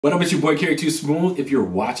What up, it's your boy Kerry Too Smooth. If you're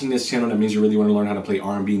watching this channel, that means you really want to learn how to play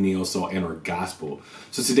R&B, neo soul, and or gospel.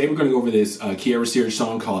 So today we're going to go over this Kierra Sheard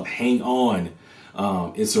song called Hang On.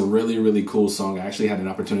 It's a really cool song. I actually had an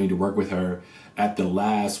opportunity to work with her at the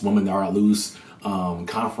last Women That Are Loose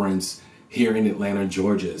conference here in Atlanta,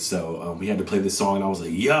 Georgia. So we had to play this song and I was like,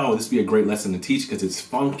 yo, this would be a great lesson to teach because it's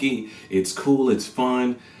funky, it's cool, it's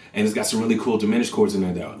fun, and it's got some really cool diminished chords in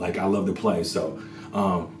there that like I love to play. So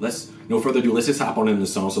let's, no further ado, let's just hop on into the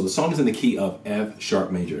song. So the song is in the key of F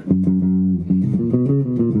sharp major.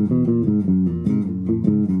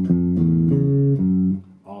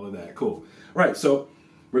 All of that, cool. All right, so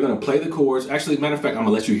we're gonna play the chords. Actually, matter of fact, I'm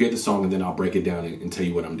gonna let you hear the song and then I'll break it down and tell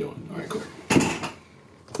you what I'm doing. All right, cool.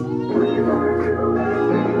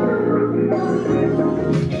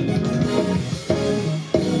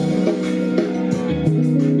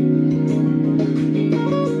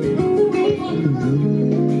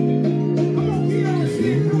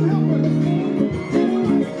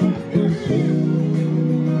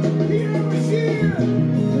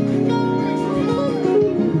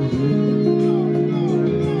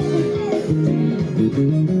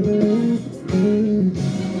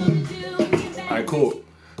 Alright, cool.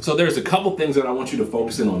 So there's a couple things that I want you to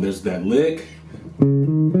focus in on. There's that lick.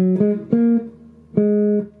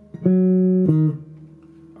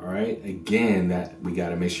 Alright, again, that we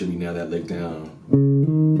gotta make sure we nail that lick down.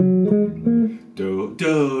 Do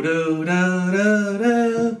do do da da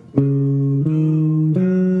da.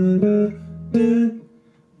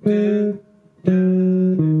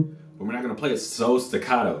 But we're not gonna play it so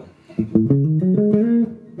staccato.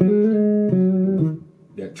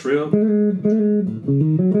 That trill.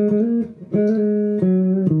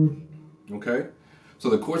 Okay, so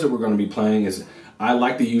the chords that we're going to be playing is, I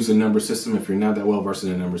like to use the number system. If you're not that well versed in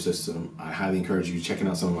the number system, I highly encourage you checking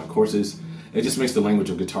out some of my courses. It just makes the language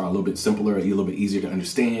of guitar a little bit simpler, a little bit easier to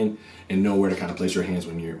understand, and know where to kind of place your hands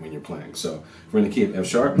when you're playing. So if we're in the key of F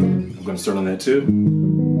sharp, I'm going to start on that 2,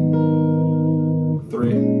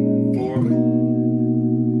 3, 4.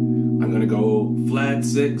 I'm going to go flat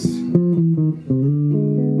 6. Then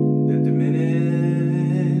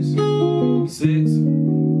diminish 6.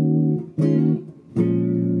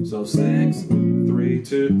 So 6, 3,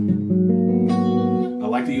 2. I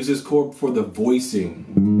like to use this chord for the voicing.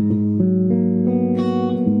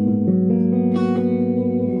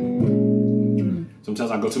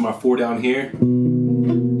 Sometimes I go to my 4 down here.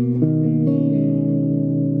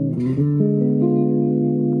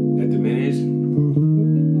 That diminish.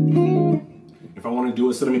 If I want to do it,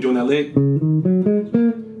 instead of me doing that lick, I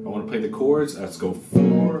want to play the chords. Let's go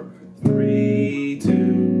 4, 3, 2.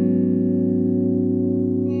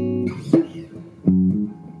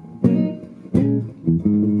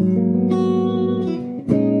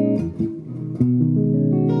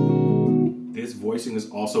 Voicing is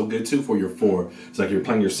also good too for your 4. It's like you're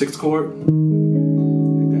playing your 6th chord,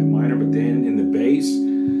 like that minor, but then in the bass,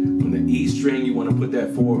 on the E string, you want to put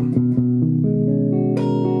that 4.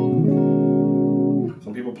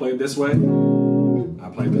 Some people play it this way. I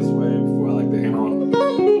play it this way before I like the hammer on.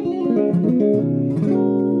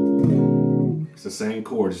 It's the same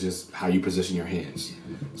chord, it's just how you position your hands.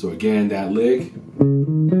 So again, that lick,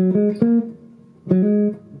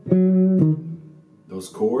 those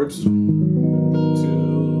chords, 2,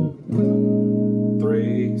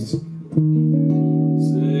 3, 6,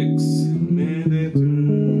 minute,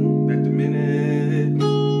 back to minute,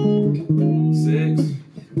 6.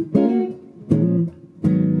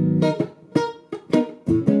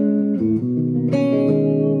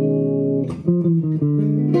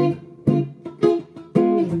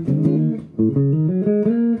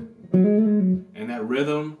 And that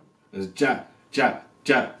rhythm is ja, ja,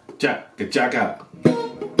 ja, ja, ga-jaga.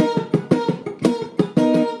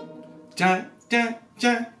 Ja, ja,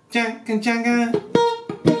 ja, ja, ga-jaga.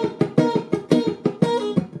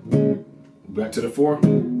 Back to the 4.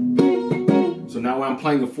 So now when I'm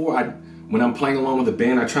playing the 4, when I'm playing along with the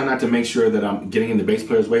band, I try not to make sure that I'm getting in the bass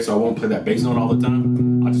player's way, so I won't play that bass note all the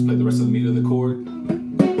time. I'll just play the rest of the meat of the chord.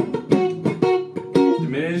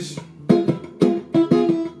 Diminish.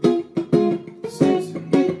 6.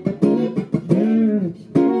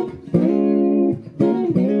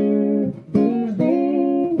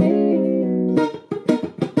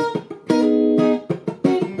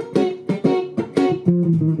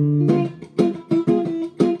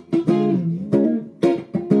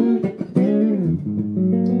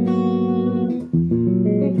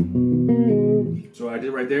 So I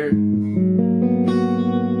did right there.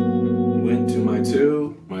 Went to my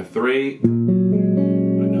 2, my 3,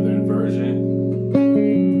 another inversion,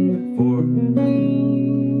 4,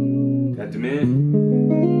 got them in,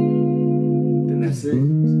 then that's it.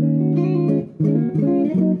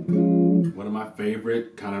 my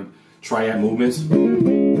favorite kind of triad movements.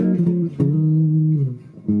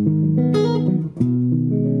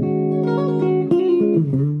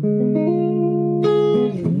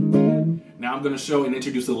 Now I'm gonna show and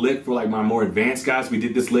introduce a lick for like my more advanced guys. We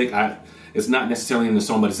did this lick. It's not necessarily in the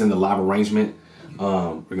song, but it's in the live arrangement.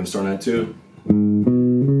 We're gonna start on that too.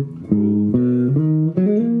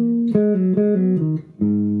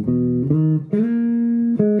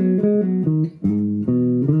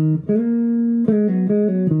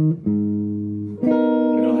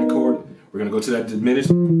 Go to that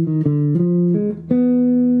diminished.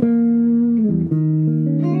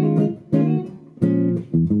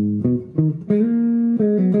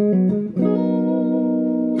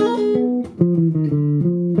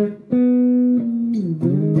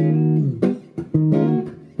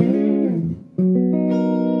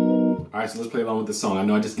 Alright, so let's play along with the song. I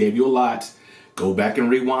know I just gave you a lot. Go back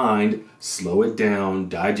and rewind, slow it down,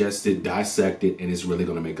 digest it, dissect it, and it's really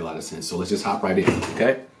going to make a lot of sense. So let's just hop right in,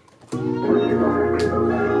 okay?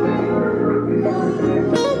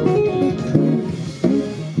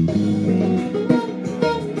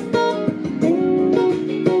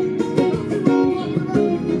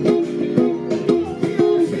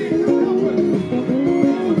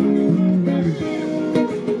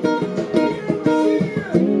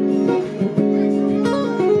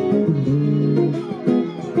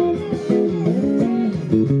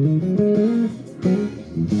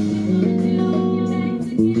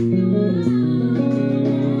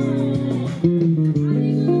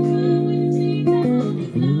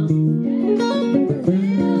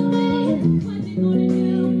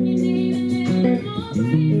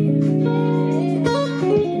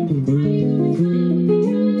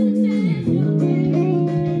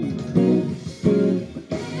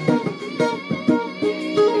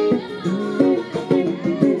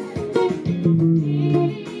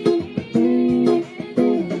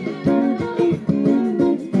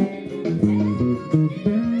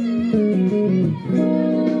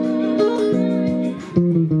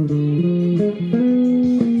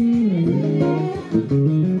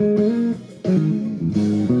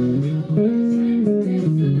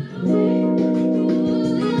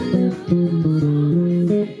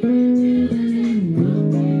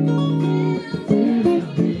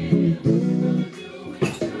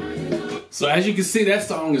 So as you can see, that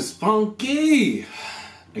song is funky.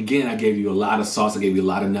 Again, I gave you a lot of sauce. I gave you a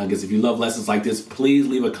lot of nuggets. If you love lessons like this, please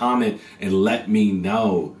leave a comment and let me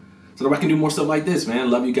know so that I can do more stuff like this, man.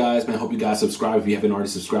 Love you guys, man. Hope you guys subscribe. If you haven't already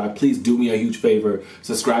subscribed, please do me a huge favor.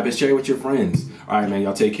 Subscribe and share it with your friends. All right, man.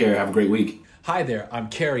 Y'all take care. Have a great week. Hi there, I'm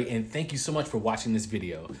Kerry, and thank you so much for watching this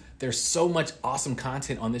video. There's so much awesome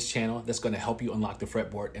content on this channel that's going to help you unlock the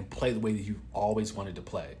fretboard and play the way that you've always wanted to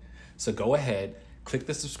play. So go ahead, click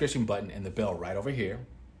the subscription button and the bell right over here,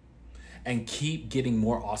 and keep getting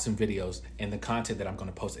more awesome videos and the content that I'm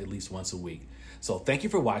going to post at least once a week. So thank you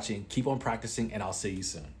for watching, keep on practicing, and I'll see you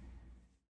soon.